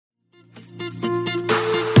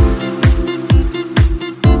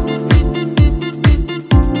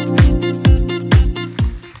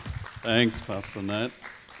Thanks, Pastor Nat.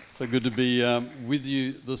 So good to be with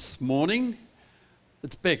you this morning.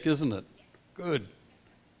 It's Beck, isn't it? Good.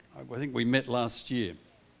 I think we met last year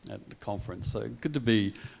at the conference. So good to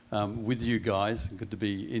be with you guys. Good to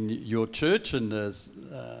be in your church. And as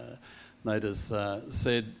Nate has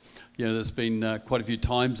said, you know, there's been quite a few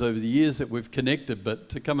times over the years that we've connected, but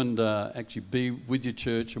to come and actually be with your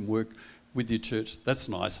church and work with your church, that's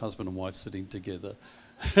nice, husband and wife sitting together.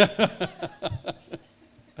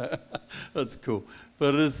 That's cool.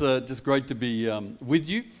 But it is just great to be with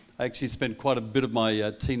you. I actually spent quite a bit of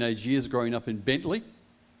my teenage years growing up in Bentley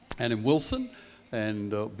and in Wilson.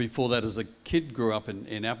 And before that, as a kid, grew up in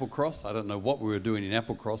Applecross. I don't know what we were doing in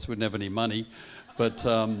Applecross. We didn't have any money, but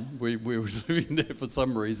we were living there for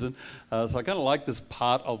some reason. So I kind of like this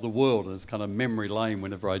part of the world. It's kind of memory lane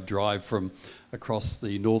whenever I drive from across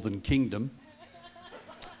the Northern Kingdom.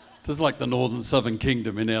 Just like the Northern Southern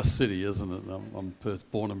Kingdom in our city, isn't it? I'm a Perth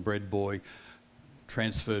born and bred boy,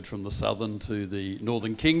 transferred from the Southern to the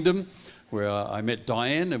Northern Kingdom, where I met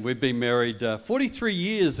Diane, and we've been married 43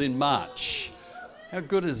 years in March. How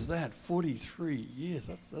good is that? 43 years.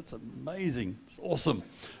 That's amazing. It's awesome.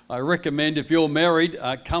 I recommend if you're married,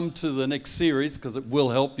 come to the next series because it will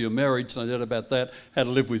help your marriage. No doubt about that. How to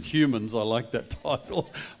Live with Humans. I like that title.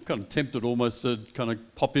 I'm kind of tempted almost to kind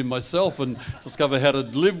of pop in myself and discover how to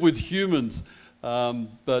live with humans.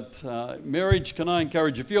 But marriage, can I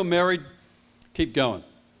encourage, if you're married, keep going.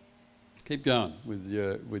 Keep going with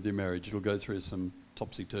your marriage. It'll go through some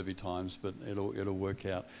topsy-turvy times, but it'll work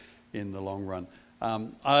out in the long run.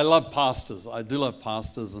 I love pastors. I do love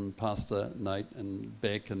pastors, and Pastor Nate and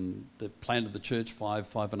Beck, and they planted the church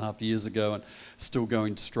 5.5 years ago, and still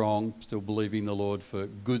going strong, still believing the Lord for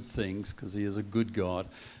good things because He is a good God.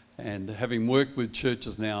 And having worked with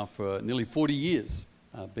churches now for nearly 40 years,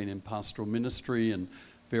 I've been in pastoral ministry and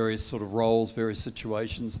various sort of roles, various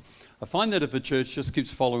situations. I find that if a church just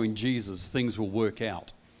keeps following Jesus, things will work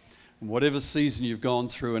out. And whatever season you've gone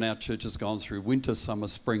through, and our church has gone through winter, summer,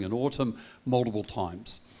 spring and autumn, multiple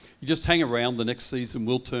times. You just hang around, the next season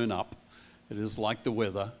will turn up. It is like the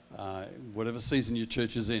weather. Whatever season your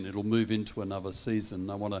church is in, it'll move into another season.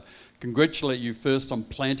 I want to congratulate you first on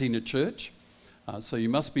planting a church. So you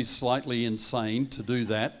must be slightly insane to do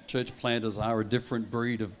that. Church planters are a different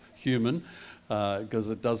breed of human because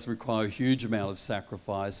it does require a huge amount of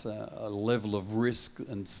sacrifice, a level of risk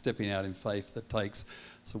and stepping out in faith that takes.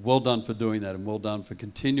 So well done for doing that, and well done for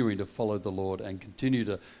continuing to follow the Lord and continue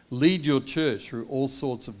to lead your church through all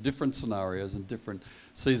sorts of different scenarios and different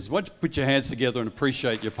seasons. Why don't you put your hands together and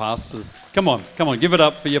appreciate your pastors? Come on, give it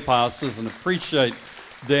up for your pastors and appreciate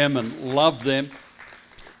them and love them.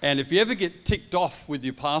 And if you ever get ticked off with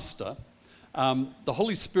your pastor, the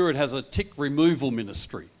Holy Spirit has a tick removal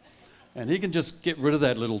ministry. And He can just get rid of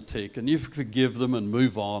that little tick, and you forgive them and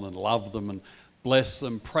move on and love them and bless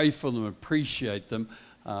them, pray for them, appreciate them,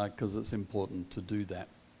 because it's important to do that.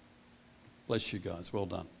 Bless you guys. Well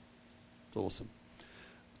done. It's awesome.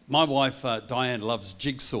 My wife, Diane, loves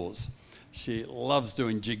jigsaws. She loves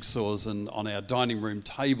doing jigsaws, and on our dining room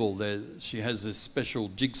table there, she has this special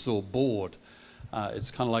jigsaw board.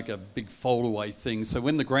 It's kind of like a big fold-away thing. So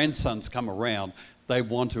when the grandsons come around, they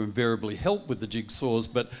want to invariably help with the jigsaws,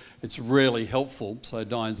 but it's rarely helpful. So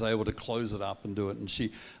Diane's able to close it up and do it. And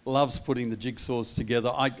she loves putting the jigsaws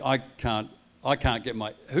together. I can't get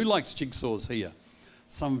my... Who likes jigsaws here?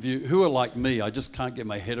 Some of you who are like me, I just can't get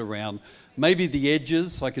my head around. Maybe the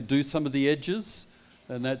edges. I could do some of the edges,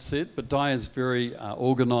 and that's it. But Diane's very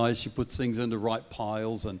organised. She puts things into right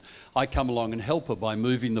piles, and I come along and help her by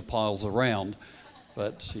moving the piles around.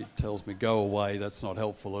 But she tells me, go away, that's not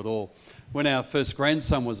helpful at all. When our first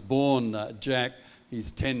grandson was born, Jack,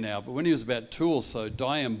 he's 10 now, but when he was about 2 or so,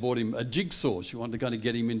 Diane bought him a jigsaw. She wanted to kind of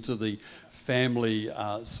get him into the family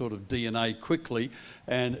sort of DNA quickly.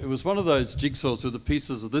 And it was one of those jigsaws with the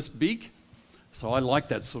pieces of this big. So I like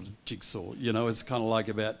that sort of jigsaw. You know, it's kind of like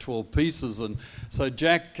about 12 pieces. And so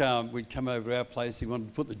Jack, we'd come over to our place. He wanted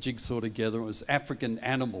to put the jigsaw together. It was African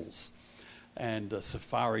animals and a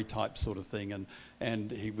safari type sort of thing,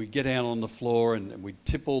 and we'd get down on the floor and we'd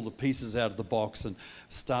tip all the pieces out of the box and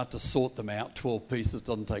start to sort them out. 12 pieces,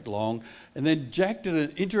 doesn't take long. And then Jack did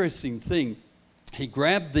an interesting thing. He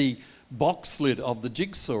grabbed the box lid of the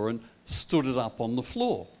jigsaw and stood it up on the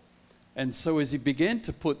floor. And so as he began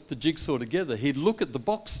to put the jigsaw together, he'd look at the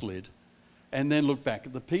box lid and then look back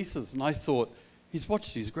at the pieces. And I thought, he's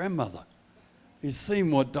watched his grandmother. He's seen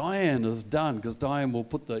what Diane has done, because Diane will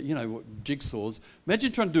put the, jigsaws.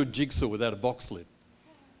 Imagine trying to do a jigsaw without a box lid.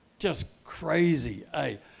 Just crazy,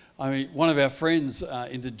 eh? I mean, one of our friends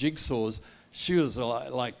into jigsaws, She was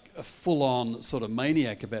like a full-on sort of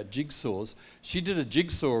maniac about jigsaws. She did a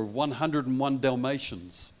jigsaw of 101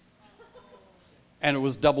 Dalmatians, and it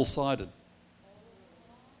was double-sided.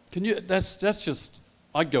 Can you? That's just.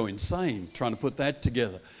 I'd go insane trying to put that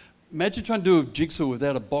together. Imagine trying to do a jigsaw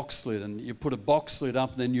without a box lid, and you put a box lid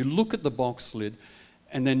up, and then you look at the box lid,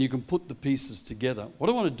 and then you can put the pieces together. What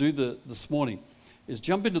I want to do this morning is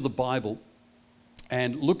jump into the Bible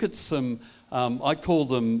and look at some, I call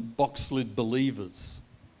them box lid believers.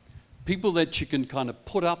 People that you can kind of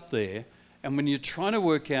put up there, and when you're trying to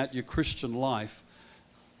work out your Christian life,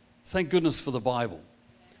 thank goodness for the Bible.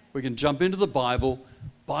 We can jump into the Bible.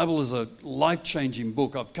 Bible is a life-changing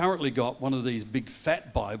book. I've currently got one of these big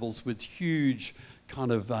fat Bibles with huge kind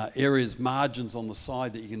of areas, margins on the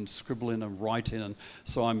side that you can scribble in and write in. And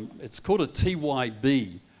so it's called a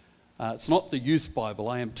TYB. It's not the youth Bible.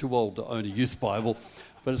 I am too old to own a youth Bible.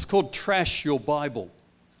 But it's called Trash Your Bible.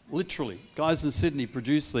 Literally. Guys in Sydney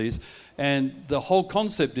produce these. And the whole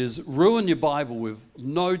concept is ruin your Bible with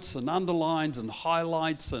notes and underlines and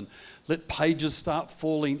highlights and let pages start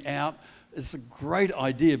falling out. It's a great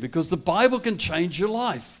idea because the Bible can change your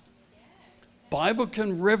life. Bible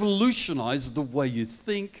can revolutionize the way you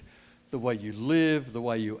think, the way you live, the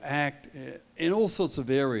way you act, in all sorts of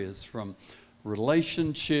areas, from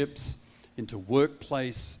relationships, into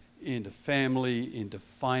workplace, into family, into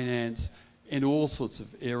finance, in all sorts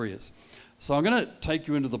of areas. So I'm going to take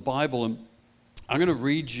you into the Bible, and I'm going to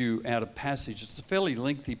read you out a passage. It's a fairly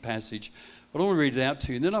lengthy passage, but I want to read it out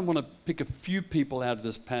to you. And then I want to pick a few people out of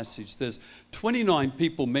this passage. There's 29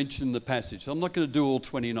 people mentioned in the passage. I'm not going to do all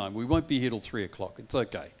 29. We won't be here till 3 o'clock. It's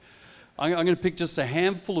okay. I'm going to pick just a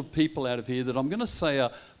handful of people out of here that I'm going to say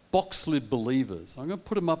are box lid believers. I'm going to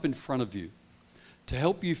put them up in front of you to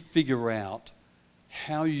help you figure out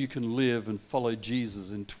how you can live and follow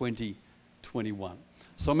Jesus in 2021.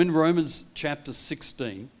 So I'm in Romans chapter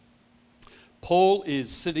 16. Paul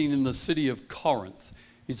is sitting in the city of Corinth.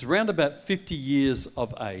 He's around about 50 years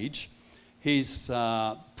of age. He's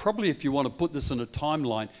probably, if you want to put this in a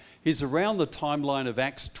timeline, he's around the timeline of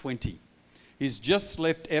Acts 20. He's just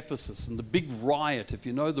left Ephesus, and the big riot, if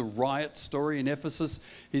you know the riot story in Ephesus,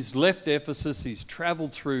 he's left Ephesus, he's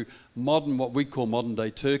traveled through what we call modern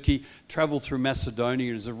day Turkey, traveled through Macedonia,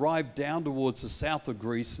 and has arrived down towards the south of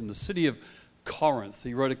Greece in the city of Corinth.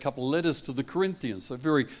 He wrote a couple of letters to the Corinthians, a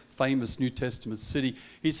very famous New Testament city.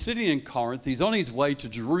 He's sitting in Corinth, he's on his way to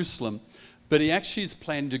Jerusalem, but he actually is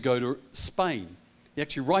planning to go to Spain. He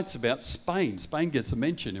actually writes about Spain. Spain gets a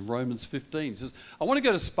mention in Romans 15. He says, I want to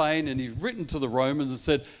go to Spain, and he's written to the Romans and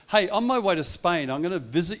said, hey, on my way to Spain, I'm going to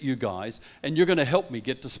visit you guys, and you're going to help me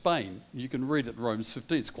get to Spain. You can read it in Romans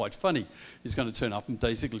 15. It's quite funny. He's going to turn up and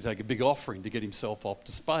basically take a big offering to get himself off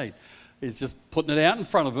to Spain. He's just putting it out in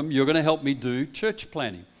front of him. You're going to help me do church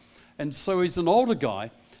planning. And so he's an older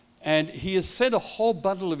guy, and he has sent a whole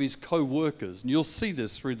bundle of his co-workers, and you'll see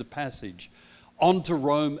this through the passage, onto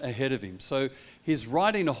Rome ahead of him. So he's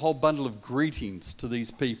writing a whole bundle of greetings to these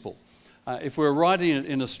people. If we're writing it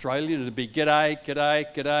in Australian, it'd be g'day,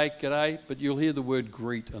 g'day, g'day, g'day, but you'll hear the word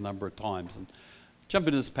greet a number of times. And jump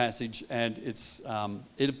into this passage, and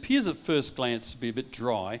it appears at first glance to be a bit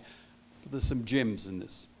dry, but there's some gems in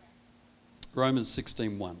this. Romans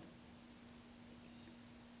 16:1.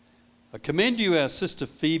 I commend you our sister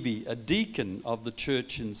Phoebe, a deacon of the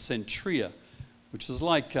church in Centria, which is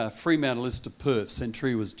like Fremantle is to Perth.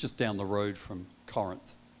 Centria was just down the road from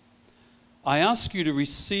Corinth. I ask you to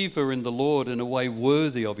receive her in the Lord in a way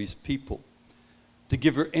worthy of his people, to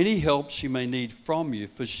give her any help she may need from you,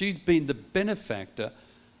 for she's been the benefactor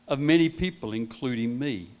of many people, including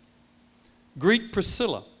me. Greet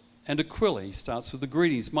Priscilla and Aquila. He starts with the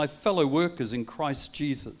greetings. My fellow workers in Christ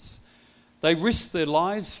Jesus. They risked their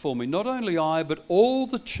lives for me. Not only I, but all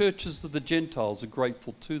the churches of the Gentiles are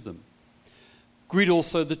grateful to them. Greet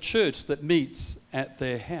also the church that meets at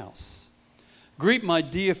their house. Greet my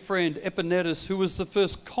dear friend Epaenetus, who was the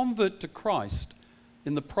first convert to Christ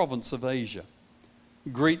in the province of Asia.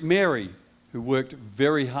 Greet Mary, who worked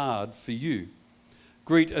very hard for you.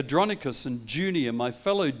 Greet Andronicus and Junia, my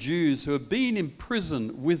fellow Jews who have been in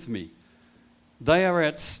prison with me. They are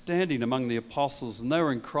outstanding among the apostles, and they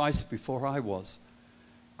were in Christ before I was.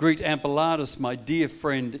 Greet Ampliatus, my dear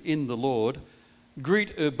friend in the Lord.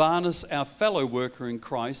 Greet Urbanus, our fellow worker in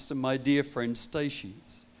Christ, and my dear friend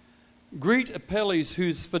Stachys. Greet Apelles,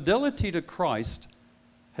 whose fidelity to Christ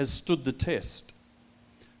has stood the test.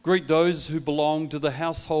 Greet those who belong to the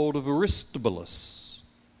household of Aristobulus.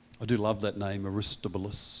 I do love that name,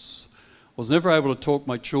 Aristobulus. I was never able to talk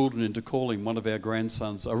my children into calling one of our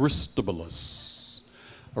grandsons Aristobulus.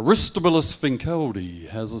 Aristobulus Vincaldi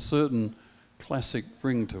has a certain classic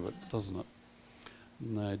ring to it, doesn't it?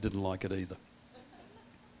 No, didn't like it either.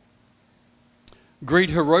 Greet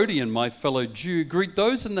Herodian, my fellow Jew. Greet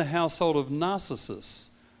those in the household of Narcissus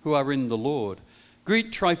who are in the Lord.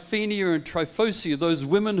 Greet Tryphenia and Tryphosa, those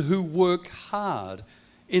women who work hard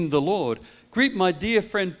in the Lord. Greet my dear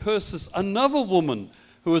friend Persis, another woman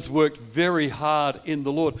who has worked very hard in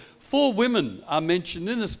the Lord. 4 women are mentioned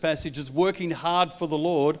in this passage as working hard for the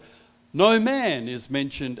Lord. No man is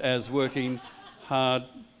mentioned as working hard.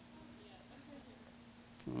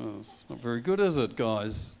 Oh, it's not very good, is it,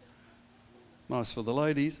 guys? Nice for the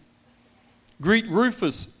ladies. Greet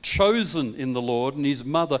Rufus, chosen in the Lord, and his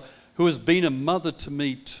mother, who has been a mother to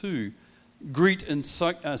me too. Greet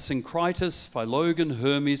Syncritus, Philogen,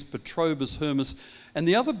 Hermes, Petrobus, Hermas, and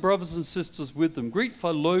the other brothers and sisters with them. Greet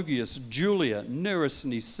Philologus, Julia, Nereus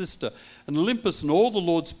and his sister, and Olympus and all the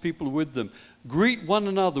Lord's people with them. Greet one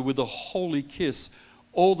another with a holy kiss.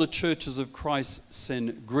 All the churches of Christ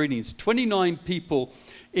send greetings. 29 people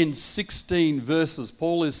in 16 verses.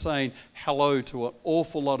 Paul is saying hello to an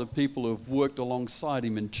awful lot of people who have worked alongside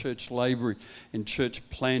him in church laboring, in church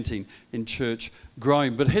planting, in church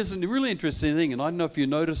growing. But here's a really interesting thing, and I don't know if you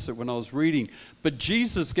noticed it when I was reading, but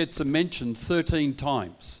Jesus gets a mention 13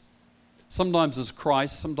 times. Sometimes as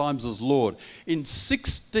Christ, sometimes as Lord. In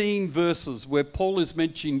 16 verses where Paul is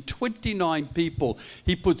mentioning 29 people,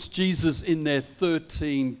 he puts Jesus in there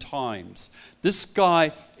 13 times. This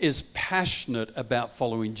guy is passionate about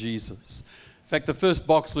following Jesus. In fact, the first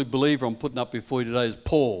Boxley believer I'm putting up before you today is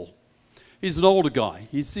Paul. He's an older guy.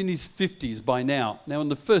 He's in his 50s by now. Now, in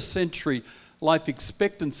the first century, life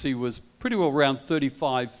expectancy was pretty well around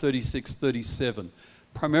 35, 36, 37,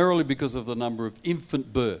 primarily because of the number of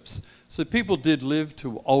infant births. So people did live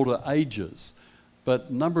to older ages, but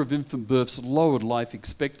the number of infant births lowered life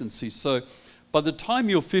expectancy. So by the time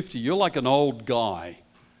you're 50, you're like an old guy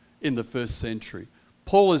in the first century.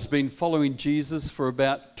 Paul has been following Jesus for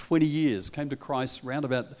about 20 years, came to Christ around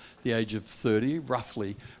about the age of 30,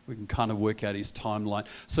 roughly. We can kind of work out his timeline.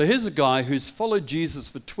 So here's a guy who's followed Jesus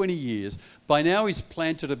for 20 years. By now he's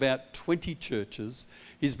planted about 20 churches.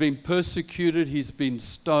 He's been persecuted, he's been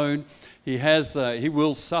stoned. He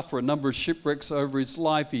will suffer a number of shipwrecks over his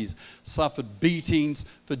life. He's suffered beatings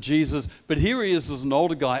for Jesus. But here he is as an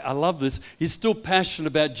older guy. I love this. He's still passionate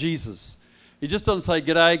about Jesus. He just doesn't say,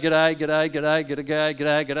 g'day, g'day, g'day, g'day, g'day,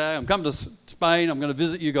 g'day, g'day. I'm coming to Spain. I'm going to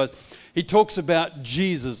visit you guys. He talks about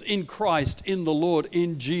Jesus, in Christ, in the Lord,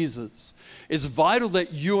 in Jesus. It's vital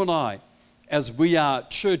that you and I, as we are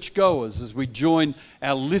churchgoers, as we join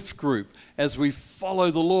our Lift group, as we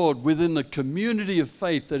follow the Lord within the community of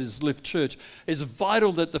faith that is Lift Church, it's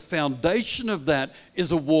vital that the foundation of that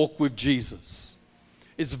is a walk with Jesus.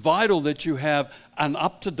 It's vital that you have an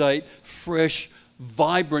up-to-date, fresh,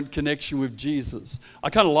 vibrant connection with Jesus.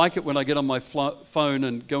 I kind of like it when I get on my phone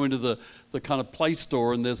and go into the kind of Play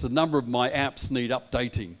Store and there's a number of my apps need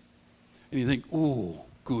updating. And you think, oh,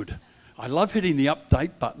 good. I love hitting the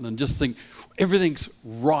update button and just think everything's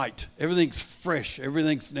right, everything's fresh,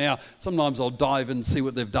 everything's now. Sometimes I'll dive in and see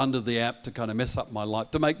what they've done to the app to kind of mess up my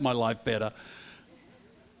life, to make my life better.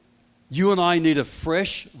 You and I need a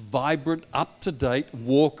fresh, vibrant, up-to-date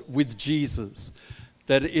walk with Jesus.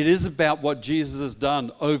 That it is about what Jesus has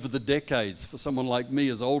done over the decades. For someone like me,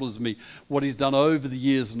 as old as me, what he's done over the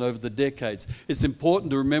years and over the decades. It's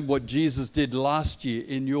important to remember what Jesus did last year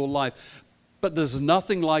in your life. But there's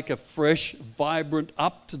nothing like a fresh, vibrant,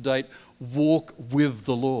 up-to-date walk with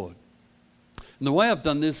the Lord. And the way I've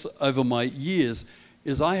done this over my years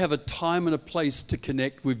is I have a time and a place to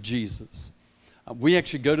connect with Jesus. We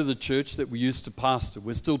actually go to the church that we used to pastor.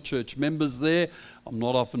 We're still church members there. I'm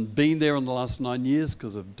not often been there in the last 9 years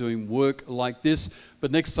because of doing work like this.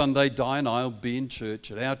 But next Sunday, Di and I will be in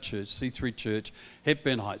church at our church, C3 Church,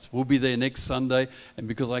 Hepburn Heights. We'll be there next Sunday. And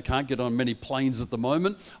because I can't get on many planes at the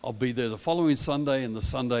moment, I'll be there the following Sunday and the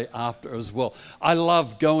Sunday after as well. I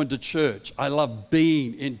love going to church. I love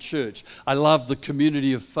being in church. I love the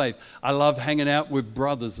community of faith. I love hanging out with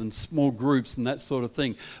brothers and small groups and that sort of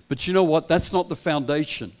thing. But you know what? That's not the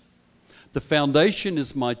foundation. The foundation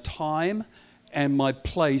is my time and my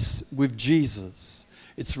place with Jesus.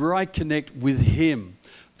 It's where I connect with him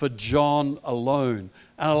for John alone.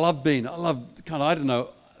 And I love I don't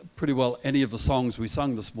know pretty well any of the songs we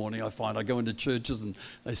sung this morning. I find I go into churches and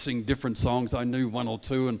they sing different songs. I knew one or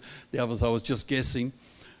two and the others I was just guessing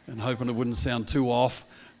and hoping it wouldn't sound too off.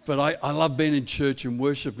 But I love being in church and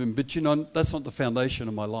worshiping. But you know, that's not the foundation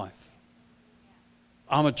of my life.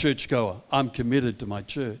 I'm a churchgoer. I'm committed to my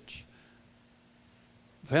church.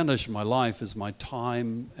 The foundation of my life is my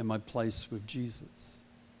time and my place with Jesus.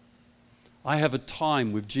 I have a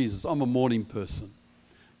time with Jesus. I'm a morning person.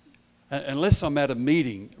 Unless I'm at a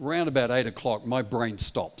meeting, around about 8 o'clock, my brain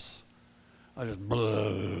stops. I just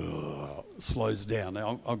slows down.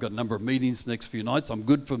 Now, I've got a number of meetings the next few nights. I'm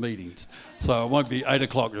good for meetings. So it won't be 8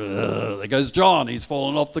 o'clock. There goes John. He's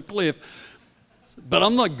fallen off the cliff. But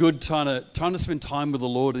I'm not good trying to spend time with the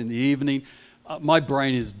Lord in the evening. My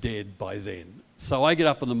brain is dead by then. So I get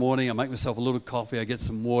up in the morning. I make myself a little coffee. I get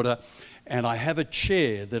some water. And I have a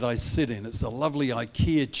chair that I sit in. It's a lovely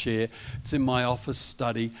IKEA chair. It's in my office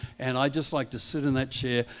study. And I just like to sit in that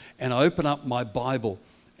chair and I open up my Bible.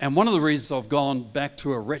 And one of the reasons I've gone back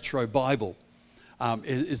to a retro Bible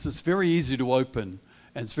is it's very easy to open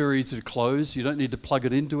and it's very easy to close. You don't need to plug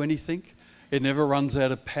it into anything. It never runs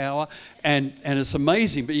out of power. And it's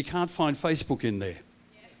amazing, but you can't find Facebook in there.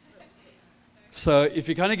 So if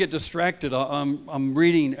you kind of get distracted, I'm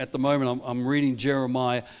reading at the moment, I'm reading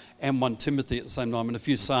Jeremiah and 1 Timothy at the same time, and a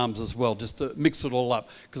few Psalms as well, just to mix it all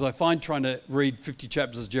up. Because I find trying to read 50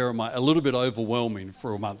 chapters of Jeremiah a little bit overwhelming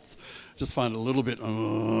for a month. Just find it a little bit,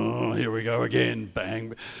 here we go again,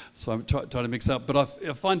 bang. So I'm trying to mix up. But I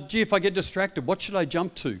find, if I get distracted, what should I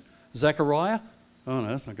jump to? Zechariah? Oh no,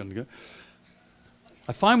 that's not going to go.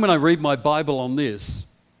 I find when I read my Bible on this,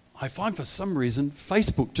 I find for some reason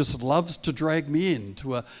Facebook just loves to drag me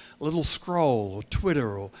into a little scroll or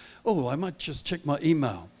Twitter or, I might just check my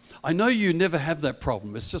email. I know you never have that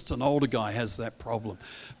problem. It's just an older guy has that problem.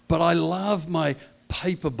 But I love my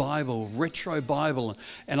paper Bible, retro Bible,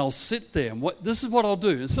 and I'll sit there. And this is what I'll do.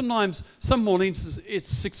 And sometimes, some mornings it's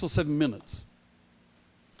 6 or 7 minutes.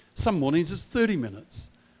 Some mornings it's 30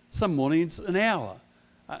 minutes. Some mornings an hour.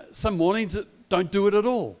 Some mornings don't do it at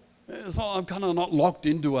all. So I'm kind of not locked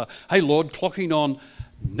into hey Lord, clocking on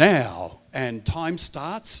now and time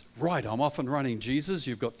starts. Right, I'm off and running. Jesus,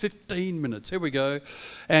 you've got 15 minutes. Here we go.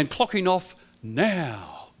 And clocking off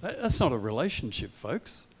now. That's not a relationship,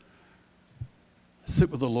 folks. Sit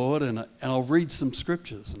with the Lord and I'll read some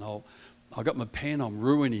scriptures and I've got my pen. I'm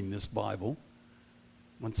ruining this Bible.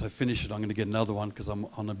 Once I finish it, I'm going to get another one because I'm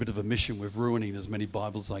on a bit of a mission with ruining as many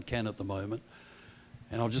Bibles as I can at the moment.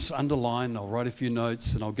 And I'll just underline, I'll write a few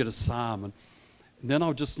notes, and I'll get a psalm. And then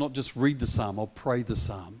I'll just not just read the psalm, I'll pray the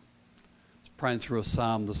psalm. I was praying through a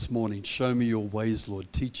psalm this morning. Show me your ways,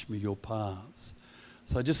 Lord. Teach me your paths.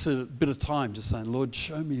 So I just had a bit of time just saying, Lord,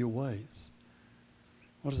 show me your ways.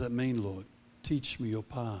 What does that mean, Lord? Teach me your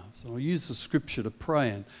paths. And I'll use the scripture to pray.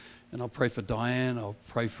 And I'll pray for Diane. I'll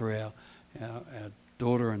pray for our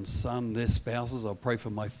daughter and son, their spouses. I'll pray for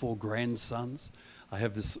my 4 grandsons. I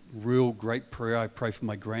have this real great prayer. I pray for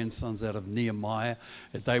my grandsons out of Nehemiah,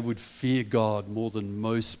 that they would fear God more than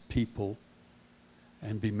most people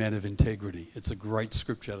and be men of integrity. It's a great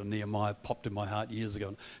scripture out of Nehemiah, popped in my heart years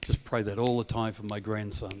ago. Just pray that all the time for my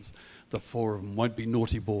grandsons. The 4 of them won't be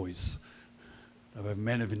naughty boys. They'll have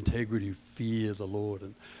men of integrity who fear the Lord.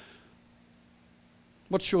 And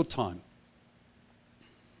what's your time?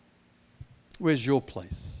 Where's your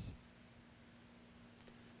place?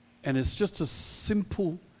 And it's just a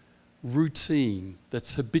simple routine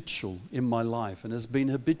that's habitual in my life and has been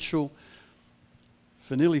habitual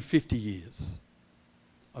for nearly 50 years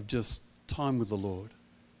of just time with the Lord.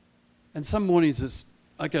 And some mornings it's,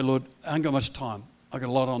 okay, Lord, I haven't got much time. I've got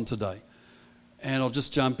a lot on today. And I'll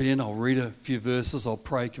just jump in, I'll read a few verses, I'll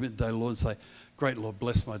pray, commit the day to the Lord and say, great Lord,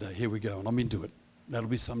 bless my day. Here we go. And I'm into it. That'll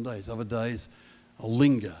be some days. Other days, I'll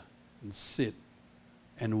linger and sit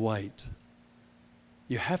and wait.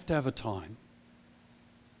 You have to have a time.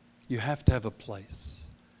 You have to have a place.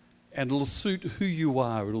 And it'll suit who you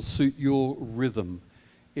are. It'll suit your rhythm.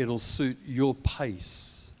 It'll suit your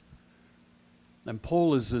pace. And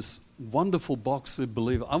Paul is this wonderful boxer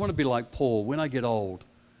believer. I want to be like Paul when I get old.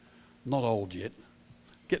 I'm not old yet.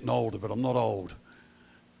 Getting older, but I'm not old.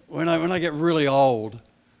 When I get really old,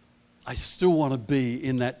 I still want to be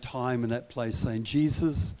in that time and that place saying,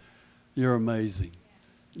 Jesus, you're amazing.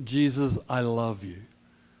 Jesus, I love you.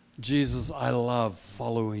 Jesus, I love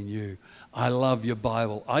following you. I love your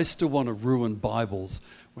Bible. I still want to ruin Bibles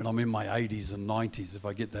when I'm in my 80s and 90s if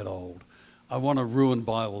I get that old. I want to ruin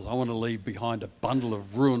Bibles. I want to leave behind a bundle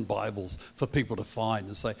of ruined Bibles for people to find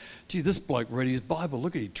and say, gee, this bloke read his Bible.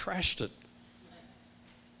 Look at, he trashed it.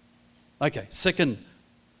 Okay, second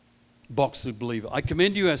box of believer. I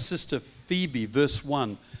commend you our sister Phoebe, verse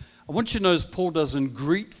 1. I want you to notice Paul doesn't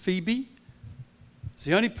greet Phoebe. It's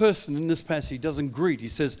the only person in this passage he doesn't greet. He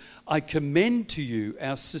says, I commend to you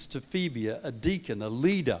our sister Phoebe, a deacon, a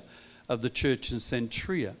leader of the church in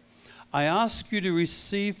Centuria. I ask you to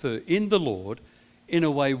receive her in the Lord in a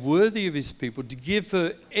way worthy of his people, to give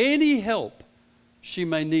her any help she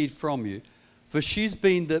may need from you, for she's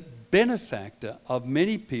been the benefactor of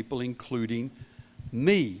many people, including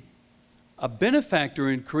me. A benefactor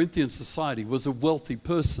in Corinthian society was a wealthy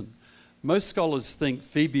person. Most scholars think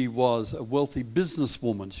Phoebe was a wealthy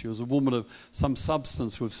businesswoman. She was a woman of some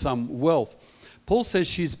substance with some wealth. Paul says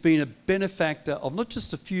she's been a benefactor of not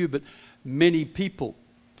just a few, but many people.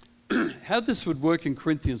 How this would work in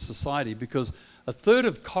Corinthian society, because a third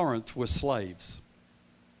of Corinth were slaves.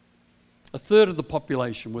 A third of the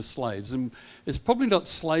population were slaves. And it's probably not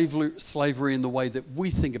slavery in the way that we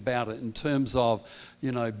think about it in terms of,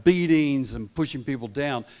 beatings and pushing people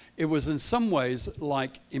down. It was in some ways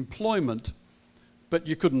like employment, but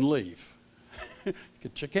you couldn't leave. You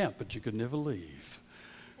could check out, but you could never leave.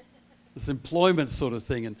 This employment sort of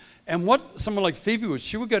thing. And what someone like Phoebe would,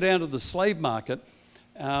 she would go down to the slave market,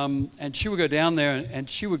 and she would go down there, and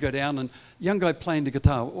she would go down, and young guy playing the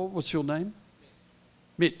guitar. What's your name?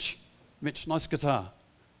 Mitch. Mitch, nice guitar.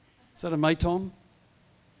 Is that a Maton?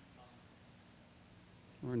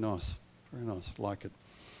 Very nice. Very nice. Like it.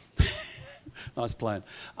 Nice playing.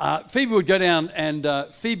 Phoebe would go down, and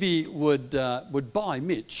Phoebe would buy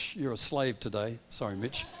Mitch. You're a slave today. Sorry,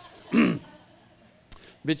 Mitch.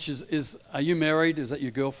 Mitch, are you married? Is that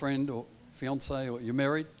your girlfriend or fiance? Or you're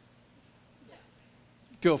married? Yeah.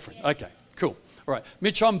 Girlfriend. Okay, cool. All right.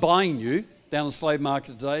 Mitch, I'm buying you down the slave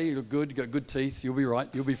market today. You look good. You've got good teeth. You'll be right.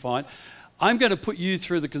 You'll be fine. I'm going to put you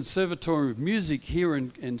through the Conservatory of Music here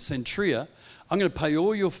in Centria. I'm going to pay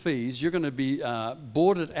all your fees. You're going to be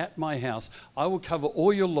boarded at my house. I will cover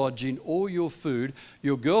all your lodging, all your food.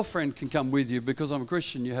 Your girlfriend can come with you. Because I'm a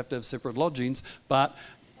Christian, you have to have separate lodgings. But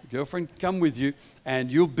your girlfriend can come with you,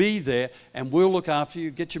 and you'll be there, and we'll look after you,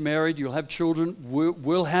 get you married, you'll have children.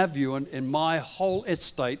 We'll have you in my whole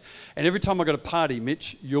estate. And every time I go to party,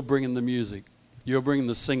 Mitch, you're bringing the music. You're bringing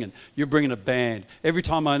the singing. You're bringing a band. Every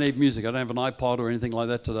time I need music, I don't have an iPod or anything like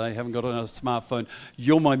that today. I haven't got a smartphone.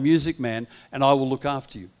 You're my music man, and I will look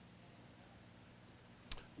after you.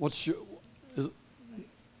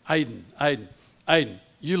 Aiden,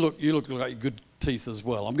 you look like good teeth as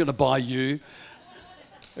well. I'm going to buy you.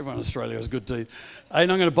 Everyone in Australia has good teeth. Aiden,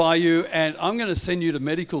 I'm going to buy you, and I'm going to send you to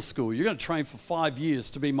medical school. You're going to train for 5 years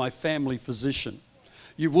to be my family physician.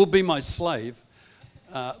 You will be my slave.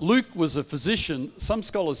 Luke was a physician. Some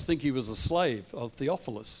scholars think he was a slave of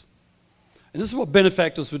Theophilus. And this is what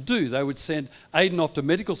benefactors would do. They would send Aiden off to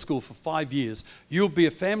medical school for 5 years. You'll be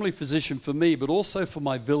a family physician for me, but also for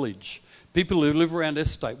my village. People who live around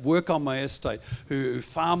estate, work on my estate, who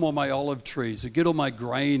farm all my olive trees, who get all my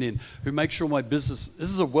grain in, who make sure my business... This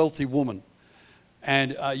is a wealthy woman.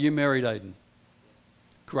 And you married Aiden.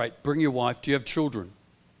 Great. Bring your wife. Do you have children?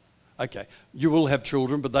 Okay, you will have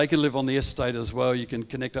children, but they can live on the estate as well. You can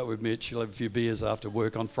connect up with Mitch. You'll have a few beers after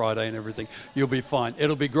work on Friday and everything. You'll be fine.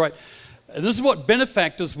 It'll be great. And this is what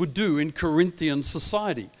benefactors would do in Corinthian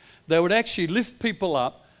society. They would actually lift people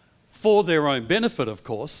up for their own benefit, of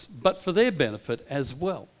course, but for their benefit as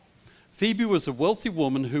well. Phoebe was a wealthy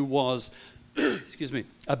woman who was,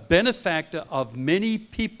 a benefactor of many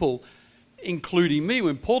people, including me.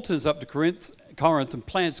 When Paul turns up to Corinth and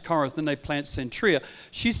plants Corinth, and they plant Centria,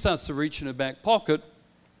 she starts to reach in her back pocket,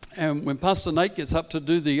 and when Pastor Nate gets up to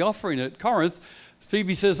do the offering at Corinth,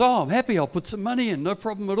 Phoebe says, I'm happy, I'll put some money in, no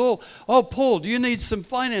problem at all. Oh, Paul, do you need some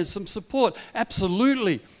finance, some support?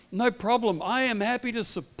 Absolutely, no problem. I am happy to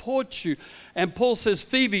support you. And Paul says,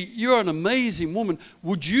 Phoebe, you're an amazing woman.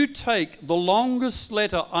 Would you take the longest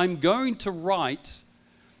letter I'm going to write,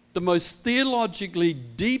 the most theologically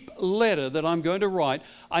deep letter that I'm going to write?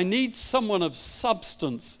 I need someone of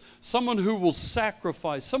substance, someone who will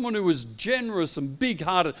sacrifice, someone who is generous and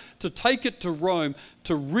big-hearted, to take it to Rome,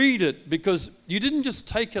 to read it, because you didn't just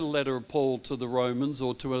take a letter of Paul to the Romans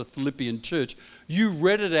or to a Philippian church. You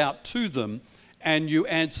read it out to them, and you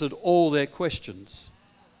answered all their questions.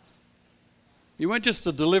 You weren't just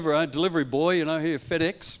a delivery boy, here,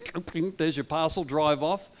 FedEx, there's your parcel, drive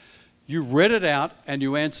off. You read it out and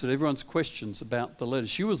you answered everyone's questions about the letter.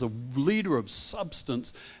 She was a leader of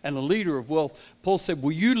substance and a leader of wealth. Paul said,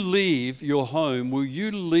 will you leave your home? Will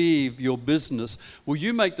you leave your business? Will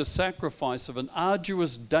you make the sacrifice of an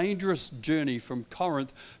arduous, dangerous journey from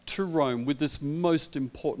Corinth to Rome with this most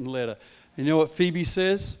important letter? And you know what Phoebe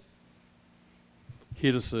says?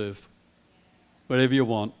 Here to serve. Whatever you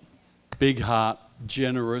want. Big heart,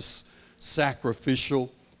 generous,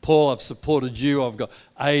 sacrificial. Paul, I've supported you. I've got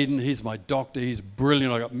Aiden, he's my doctor, he's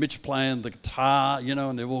brilliant. I've got Mitch playing the guitar,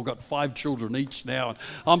 and they've all got 5 children each now. And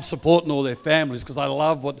I'm supporting all their families because I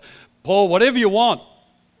love Paul, whatever you want.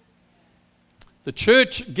 The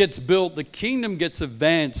church gets built, the kingdom gets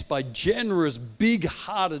advanced by generous,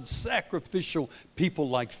 big-hearted, sacrificial people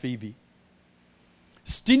like Phoebe.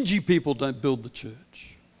 Stingy people don't build the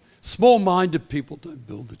church. Small-minded people don't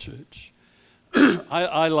build the church.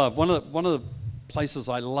 I love, one of the places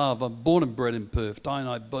I love, I'm born and bred in Perth. Di and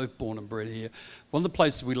I both born and bred here. One of the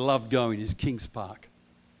places we love going is Kings Park.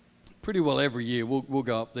 Pretty well every year we'll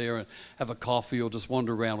go up there and have a coffee or just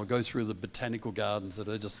wander around or go through the botanical gardens that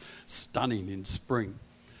are just stunning in spring.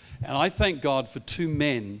 And I thank God for two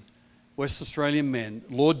men, West Australian men,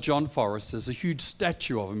 Lord John Forrest. There's a huge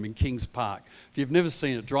statue of him in Kings Park. If you've never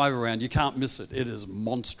seen it, drive around. You can't miss it. It is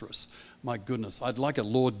monstrous. My goodness. I'd like a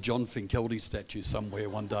Lord John Finkeldy statue somewhere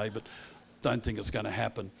one day, but don't think it's going to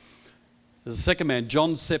happen. There's a second man,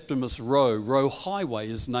 John Septimus Roe. Roe Highway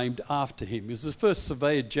is named after him. He was the first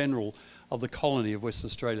Surveyor General of the colony of West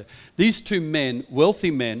Australia. These two men,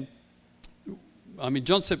 wealthy men,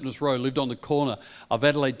 John Septimus Roe lived on the corner of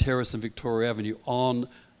Adelaide Terrace and Victoria Avenue on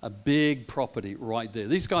a big property right there.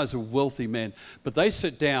 These guys are wealthy men, but they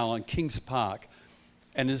sit down on Kings Park,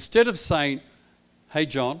 and instead of saying, hey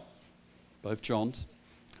John, both Johns,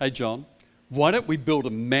 hey John, why don't we build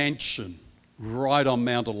a mansion right on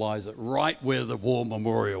Mount Eliza, right where the War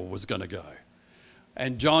Memorial was going to go?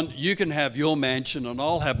 And John, you can have your mansion and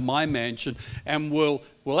I'll have my mansion, and we'll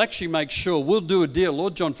actually make sure, we'll do a deal.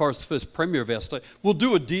 Lord John Forrest, the first Premier of our state, we'll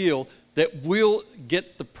do a deal that we'll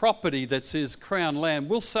get the property that's his Crown land,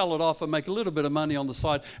 we'll sell it off and make a little bit of money on the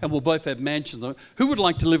side, and we'll both have mansions. Who would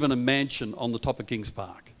like to live in a mansion on the top of Kings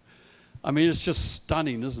Park? It's just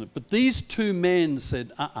stunning, isn't it? But these two men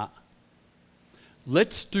said,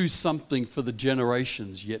 let's do something for the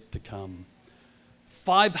generations yet to come.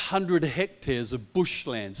 500 hectares of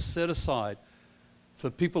bushland set aside for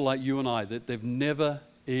people like you and I that they've never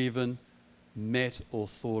even met or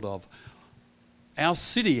thought of. Our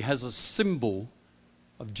city has a symbol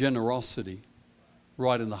of generosity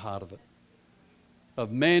right in the heart of it.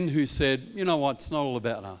 Of men who said, you know what, it's not all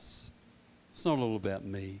about us. It's not all about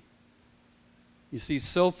me. You see,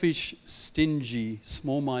 selfish, stingy,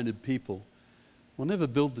 small-minded people will never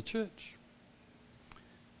build the church.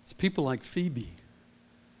 It's people like Phoebe,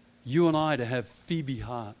 you and I, to have Phoebe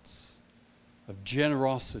hearts of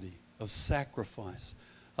generosity, of sacrifice,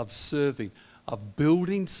 of serving, of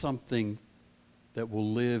building something that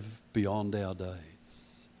will live beyond our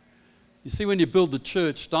days. You see, when you build the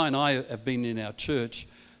church, Di and I have been in our church.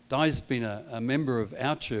 Di's been a member of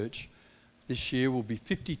our church. This year will be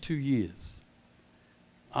 52 years.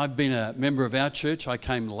 I've been a member of our church. I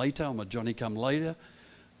came later. I'm a Johnny come later.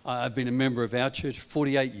 I've been a member of our church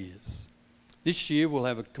 48 years. This year we'll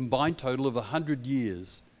have a combined total of 100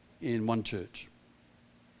 years in one church.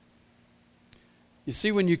 You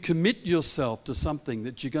see, when you commit yourself to something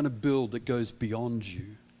that you're going to build that goes beyond you.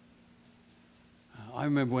 I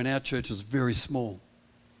remember when our church was very small.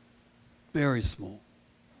 Very small.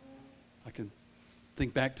 I can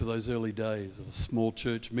think back to those early days of a small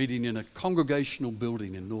church meeting in a congregational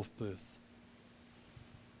building in North Perth.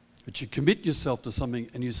 But you commit yourself to something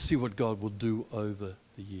and you see what God will do over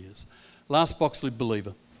the years. Last Boxley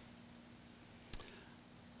believer.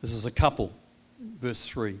 This is a couple, verse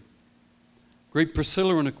 3. Greet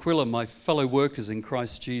Priscilla and Aquila, my fellow workers in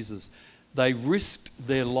Christ Jesus. They risked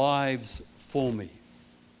their lives for me.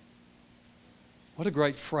 What a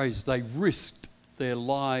great phrase. They risked their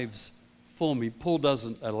lives for me. Paul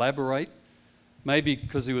doesn't elaborate. Maybe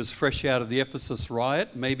because he was fresh out of the Ephesus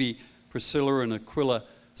riot. Maybe Priscilla and Aquila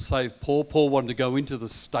saved Paul. Paul wanted to go into the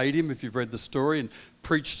stadium, if you've read the story, and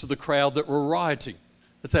preach to the crowd that were rioting.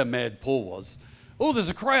 That's how mad Paul was. Oh, there's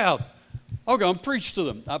a crowd. I'll go and preach to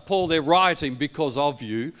them. Paul, they're rioting because of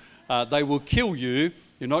you. They will kill you.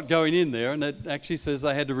 You're not going in there. And it actually says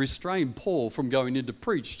they had to restrain Paul from going in to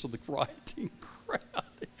preach to the rioting crowd.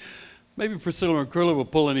 Maybe Priscilla and Aquila were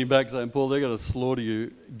pulling him back saying, Paul, they're going to slaughter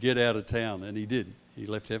you. Get out of town. And he did. He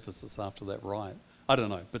left Ephesus after that riot. I don't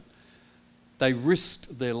know. But they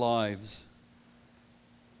risked their lives.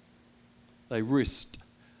 They risked.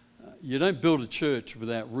 You don't build a church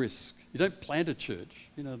without risk. You don't plant a church.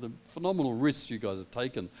 You know, the phenomenal risks you guys have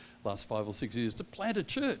taken last 5 or 6 years to plant a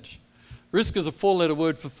church. Risk is a 4-letter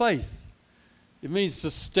word for faith. It means to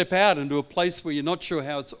step out into a place where you're not sure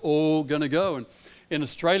how it's all going to go. And in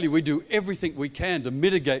Australia, we do everything we can to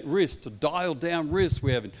mitigate risk, to dial down risk.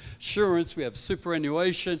 We have insurance, we have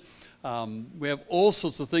superannuation, we have all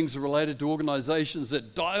sorts of things related to organisations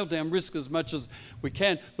that dial down risk as much as we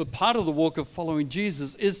can. But part of the walk of following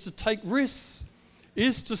Jesus is to take risks,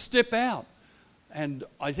 is to step out. And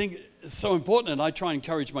I think it's so important, and I try and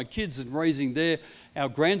encourage my kids in raising our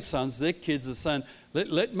grandsons, their kids, are saying,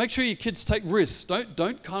 make sure your kids take risks.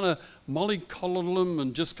 Don't kind of mollycoddle them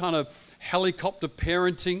and just kind of helicopter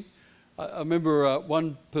parenting. I remember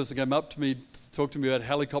one person came up to me to talk to me about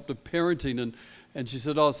helicopter parenting, and she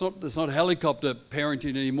said, it's not helicopter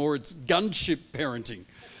parenting anymore, it's gunship parenting.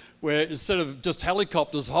 where instead of just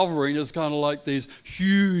helicopters hovering, it's kind of like these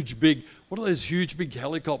huge big, what are those huge big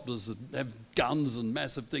helicopters that have guns and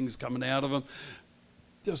massive things coming out of them,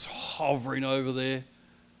 just hovering over there.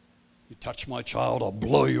 You touch my child, I'll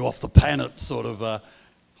blow you off the planet, sort of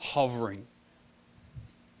hovering.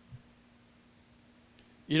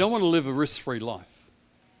 You don't want to live a risk-free life.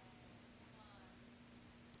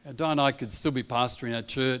 Now, Di and I could still be pastoring our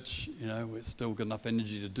church. You know, we've still got enough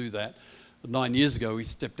energy to do that. But 9 years ago, we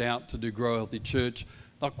stepped out to do Grow a Healthy Church.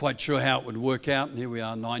 Not quite sure how it would work out. And here we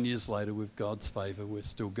are 9 years later with God's favour. We're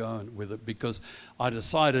still going with it because I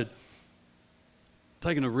decided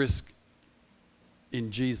taking a risk in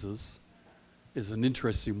Jesus is an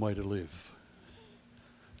interesting way to live.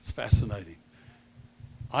 It's fascinating.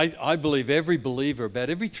 I believe every believer, about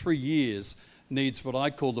every 3 years, needs what I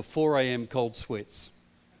call the 4 a.m. cold sweats.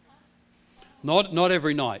 Not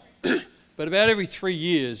every night, but about every 3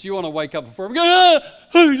 years, you want to wake up before and go,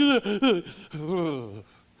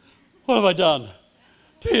 what have I done?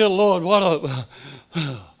 Dear Lord,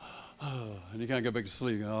 and you can't go back to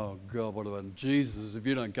sleep. Oh God, what have I done? Jesus, if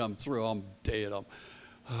you don't come through, I'm dead.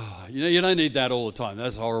 You don't need that all the time.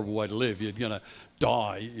 That's a horrible way to live. You're going to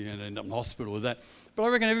die. You're going to end up in hospital with that. But I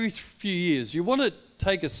reckon every few years, you want to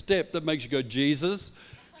take a step that makes you go, Jesus,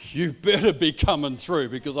 you better be coming through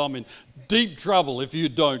because I'm in deep trouble if you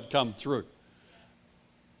don't come through.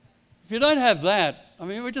 If you don't have that, I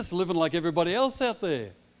mean, we're just living like everybody else out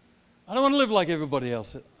there. I don't want to live like everybody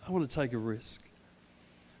else. I want to take a risk.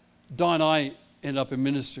 Di and I ended up in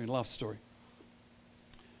ministry, love story.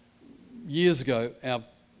 Years ago, our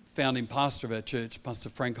founding pastor of our church, Pastor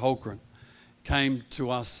Frank Holgren, came to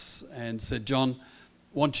us and said, John,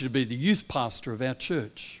 I want you to be the youth pastor of our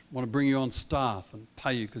church. I want to bring you on staff and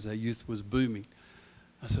pay you because our youth was booming.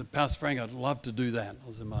 I said, Pastor Frank, I'd love to do that. I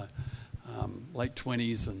was in my late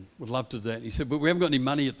 20s and would love to do that. And he said, but we haven't got any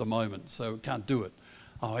money at the moment, so we can't do it.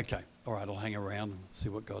 Oh, okay. All right, I'll hang around and see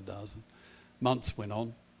what God does. And months went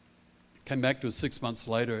on. Came back to us 6 months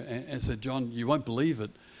later and said, John, you won't believe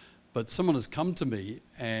it, but someone has come to me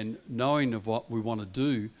and knowing of what we want to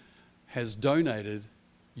do has donated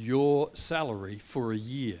your salary for a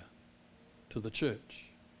year to the church.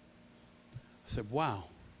 I said, wow,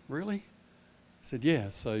 really? I said, yeah,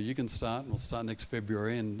 so you can start, and we'll start next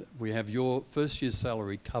February, and we have your first year's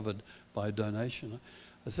salary covered by a donation.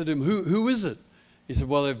 I said to him, who is it? He said,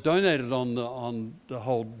 well, they've donated on the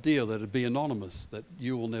whole deal that it'd be anonymous, that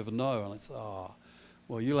you will never know. And I said,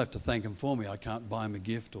 well, you'll have to thank them for me. I can't buy them a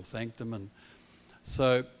gift or thank them. And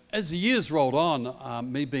so as the years rolled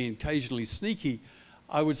on, me being occasionally sneaky,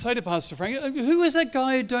 I would say to Pastor Frank, who is that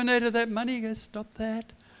guy who donated that money? He goes, stop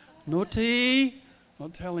that. Naughty.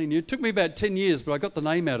 Not telling you. It took me about 10 years, but I got the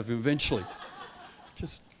name out of him eventually.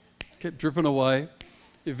 Just kept dripping away.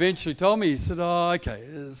 He eventually told me, he said, oh, okay,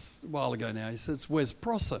 it's a while ago now. He said, it's Wes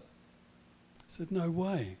Prosser. I said, no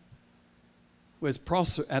way. Wes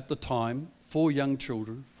Prosser at the time, 4 young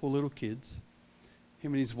children, 4 little kids,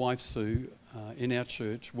 him and his wife Sue in our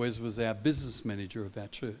church. Wes was our business manager of our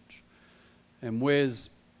church. And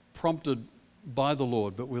Wes, prompted by the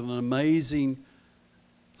Lord, but with an amazing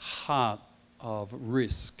heart of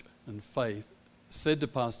risk and faith, said to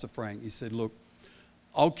Pastor Frank, he said, look,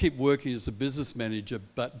 I'll keep working as a business manager,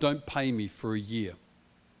 but don't pay me for a year.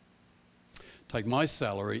 Take my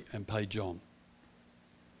salary and pay John.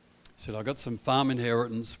 He said, I got some farm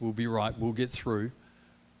inheritance, we'll be right, we'll get through,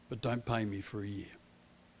 but don't pay me for a year.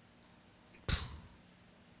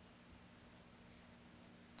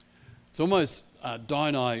 It's almost, Di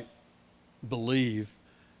and I believe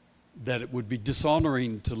that it would be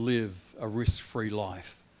dishonouring to live a risk-free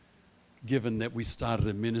life, given that we started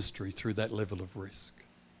a ministry through that level of risk.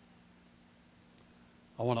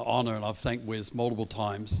 I want to honour, and I've thanked Wes multiple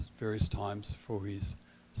times, various times, for his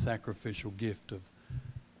sacrificial gift of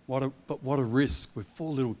what a risk with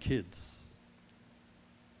 4 little kids.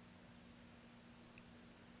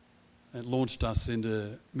 It launched us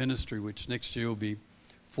into ministry, which next year will be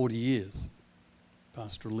 40 years,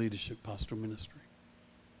 pastoral leadership, pastoral ministry.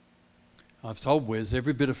 I've told Wes,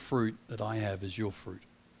 every bit of fruit that I have is your fruit.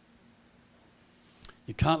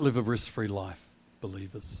 You can't live a risk-free life,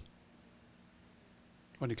 believers.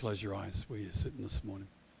 Why don't you close your eyes where you're sitting this morning?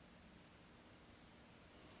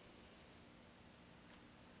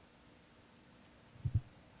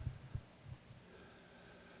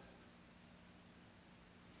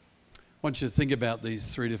 I want you to think about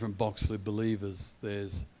these 3 different boxes of believers.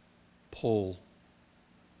 There's Paul.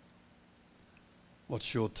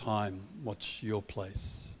 What's your time? What's your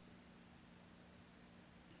place?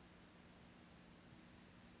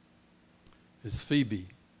 There's Phoebe.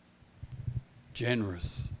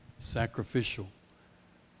 Generous, sacrificial,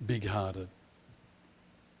 big-hearted.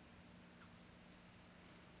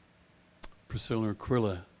 Priscilla and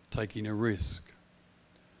Aquila taking a risk.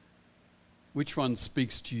 Which one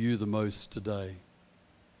speaks to you the most today?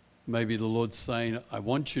 Maybe the Lord's saying, I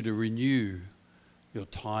want you to renew your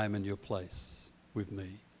time and your place with me.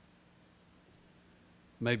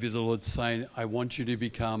 Maybe the Lord's saying, I want you to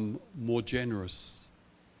become more generous.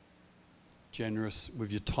 Generous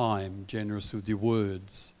with your time, generous with your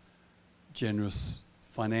words, generous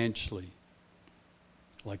financially,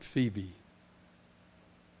 like Phoebe.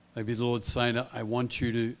 Maybe the Lord's saying, I want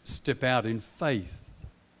you to step out in faith.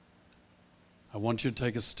 I want you to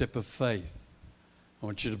take a step of faith. I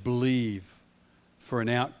want you to believe for an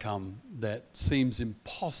outcome that seems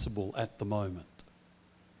impossible at the moment.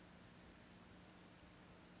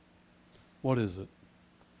 What is it?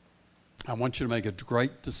 I want you to make a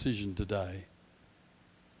great decision today.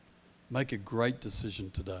 Make a great decision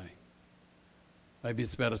today. Maybe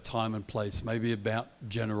it's about a time and place. Maybe about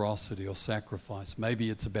generosity or sacrifice. Maybe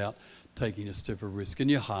it's about taking a step of risk. In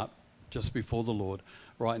your heart, just before the Lord,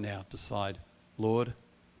 right now, decide, Lord,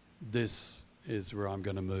 this is where I'm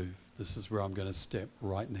going to move. This is where I'm going to step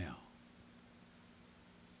right now.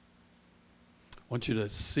 I want you to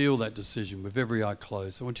seal that decision with every eye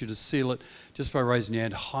closed. I want you to seal it just by raising your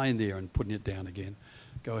hand high in the air and putting it down again.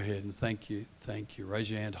 Go ahead and thank you, thank you.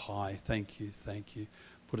 Raise your hand high, thank you, thank you.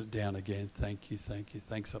 Put it down again, thank you, thank you.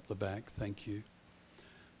 Thanks up the back, thank you.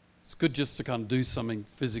 It's good just to kind of do something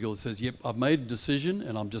physical that says, yep, I've made a decision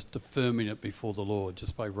and I'm just affirming it before the Lord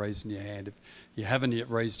just by raising your hand. If you haven't yet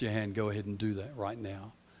raised your hand, go ahead and do that right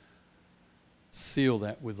now. Seal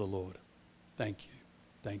that with the Lord. Thank you,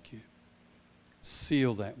 thank you.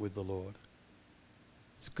 Seal that with the Lord.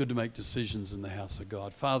 It's good to make decisions in the house of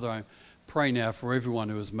God. Father, I pray now for everyone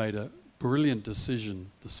who has made a brilliant decision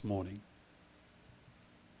this morning.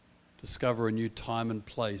 Discover a new time and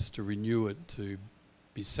place to renew it, to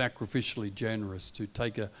be sacrificially generous, to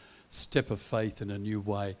take a step of faith in a new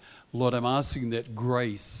way. Lord, I'm asking that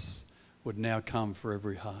grace would now come for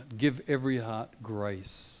every heart. Give every heart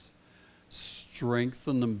grace.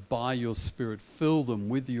 Strengthen them by your Spirit. Fill them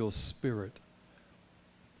with your Spirit.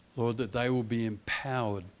 Lord, that they will be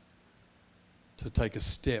empowered to take a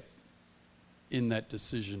step in that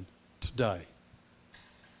decision today.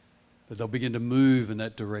 That they'll begin to move in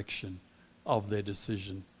that direction of their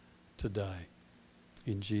decision today.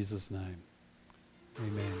 In Jesus' name,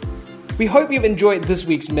 amen. We hope you've enjoyed this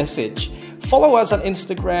week's message. Follow us on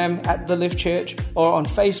Instagram at The Lift Church or on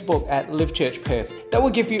Facebook at Lift Church Perth. That will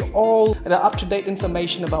give you all the up-to-date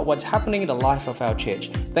information about what's happening in the life of our church.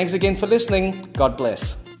 Thanks again for listening. God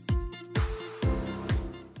bless.